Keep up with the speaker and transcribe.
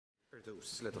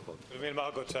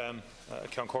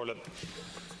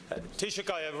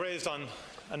Taoiseach, I have raised on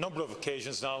a number of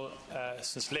occasions now,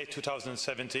 since late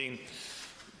 2017,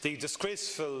 the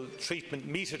disgraceful treatment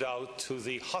meted out to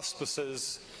the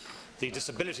hospices, the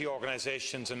disability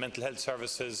organisations and mental health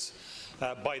services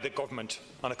by the government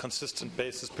on a consistent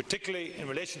basis, particularly in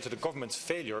relation to the government's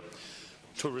failure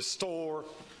to restore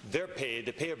their pay,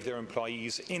 the pay of their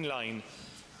employees, in line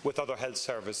with other health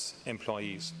service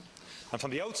employees. And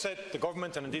from the outset, the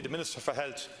government and indeed the Minister for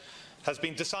Health has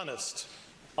been dishonest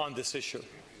on this issue.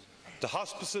 The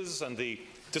hospices and the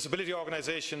disability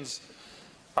organisations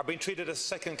are being treated as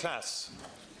second class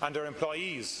and their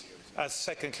employees as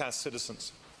second class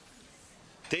citizens.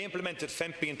 They implemented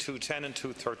FEMPI in 2010 and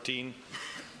 2013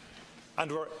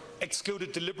 and were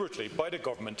excluded deliberately by the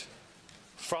government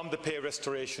from the pay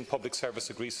restoration public service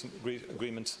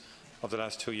agreements of the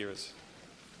last 2 years.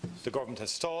 The government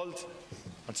has stalled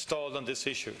and stalled on this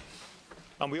issue.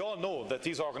 And we all know that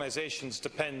these organisations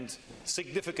depend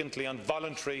significantly on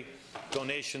voluntary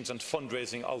donations and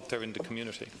fundraising out there in the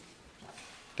community.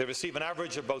 They receive an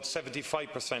average of about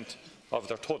 75% of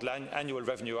their total annual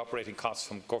revenue operating costs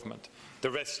from government. The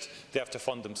rest they have to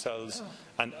fund themselves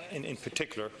and in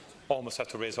particular almost have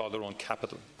to raise all their own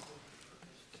capital.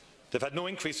 They've had no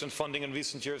increase in funding in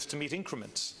recent years to meet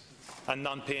increments and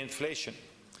non-pay inflation.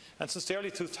 And since the early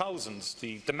 2000s,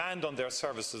 the demand on their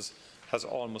services has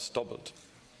almost doubled.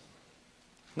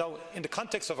 Now, in the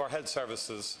context of our health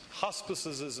services,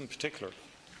 hospices in particular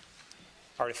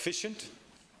are efficient,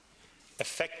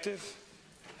 effective,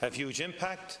 have huge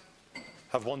impact,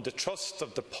 have won the trust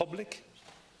of the public,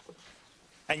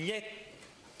 and yet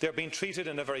they're being treated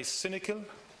in a very cynical,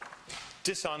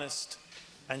 dishonest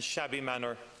and shabby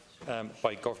manner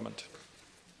by government.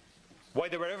 Why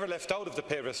they were ever left out of the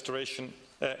pay restoration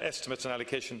estimates and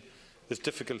allocation is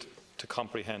difficult to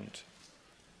comprehend.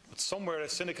 But somewhere a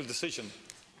cynical decision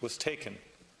was taken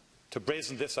to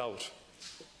brazen this out.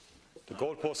 The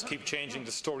goalposts keep changing,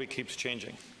 the story keeps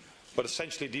changing. But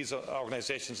essentially these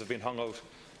organisations have been hung out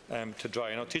to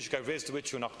dry. Now, Taoiseach, I raised the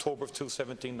issue in October of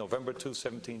 2017, November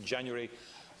 2017, January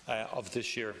of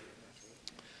this year.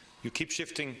 You keep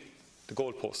shifting the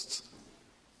goalposts.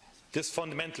 This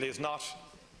fundamentally is not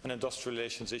an industrial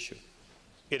relations issue.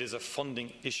 It is a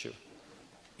funding issue.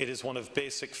 It is one of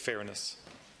basic fairness.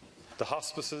 The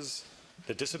hospices,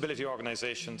 the disability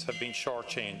organisations have been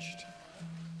shortchanged.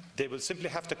 They will simply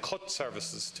have to cut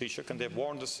services, Taoiseach, and they've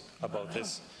warned us about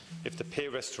this, if the pay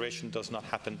restoration does not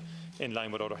happen in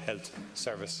line with other health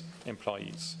service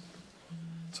employees.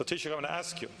 So, Taoiseach, I want to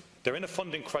ask you, they're in a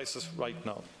funding crisis right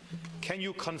now. Can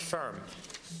you confirm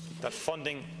that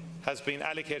funding has been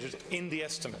allocated in the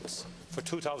estimates for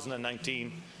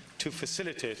 2019 to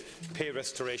facilitate pay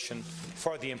restoration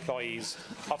for the employees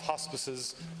of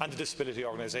hospices and the disability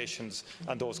organisations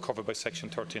and those covered by Section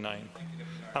 39?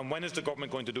 And when is the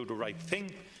government going to do the right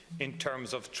thing in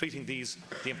terms of treating the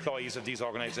employees of these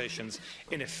organisations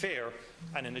in a fair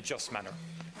and in a just manner?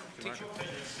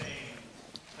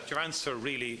 Your answer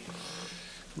really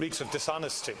reeks of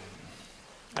dishonesty.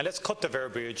 And let's cut the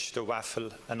verbiage, the waffle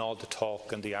and all the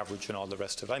talk and the average and all the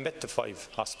rest of it. I met the 5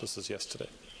 hospices yesterday.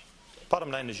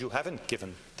 Bottom line is you haven't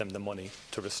given them the money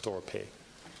to restore pay.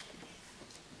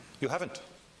 You haven't.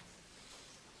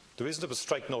 The reason there was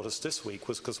strike notice this week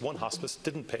was because one hospice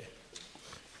didn't pay.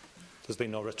 There's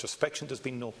been no retrospection, there's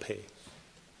been no pay.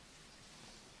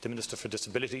 The Minister for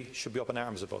Disability should be up in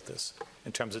arms about this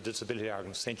in terms of disability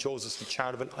arguments. St Joseph's and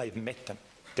Charleville, I've met them.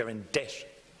 They're in debt,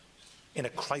 in a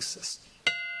crisis.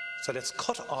 So let's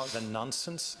cut all the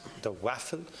nonsense, the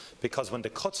waffle, because when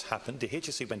the cuts happened, the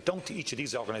HSE went down to each of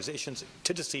these organisations,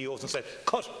 to the CEOs and said,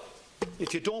 cut.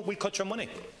 If you don't, we cut your money.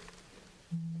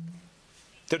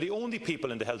 They're the only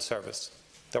people in the health service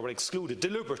that were excluded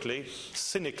deliberately,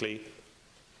 cynically,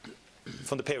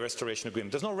 from the pay restoration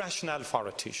agreement. There's no rationale for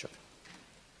it, Taoiseach.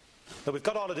 Now, we've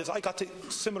got all of this. I got a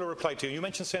similar reply to you. You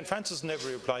mentioned St Francis in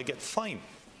every reply. I get fine.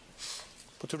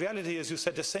 But the reality is you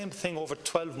said the same thing over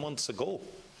 12 months ago.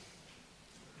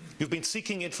 You've been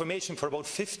seeking information for about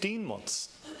 15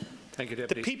 months. Thank you,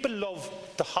 Deputy. The people love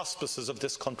the hospices of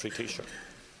this country, Taoiseach.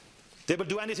 They will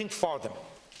do anything for them.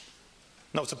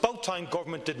 Now, it's about time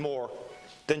government did more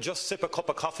than just sip a cup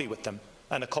of coffee with them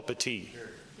and a cup of tea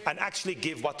and actually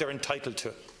give what they're entitled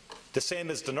to. The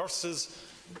same as the nurses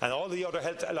and all the other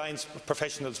Health Alliance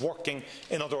professionals working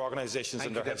in other organisations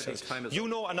in their health service. You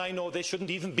know and I know they shouldn't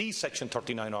even be Section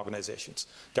 39 organisations.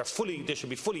 They should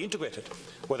be fully integrated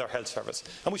with our health service.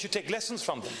 And we should take lessons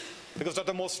from them because they're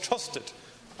the most trusted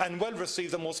and well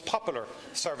received, the most popular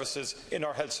services in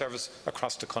our health service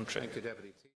across the country. Thank you, Deputy.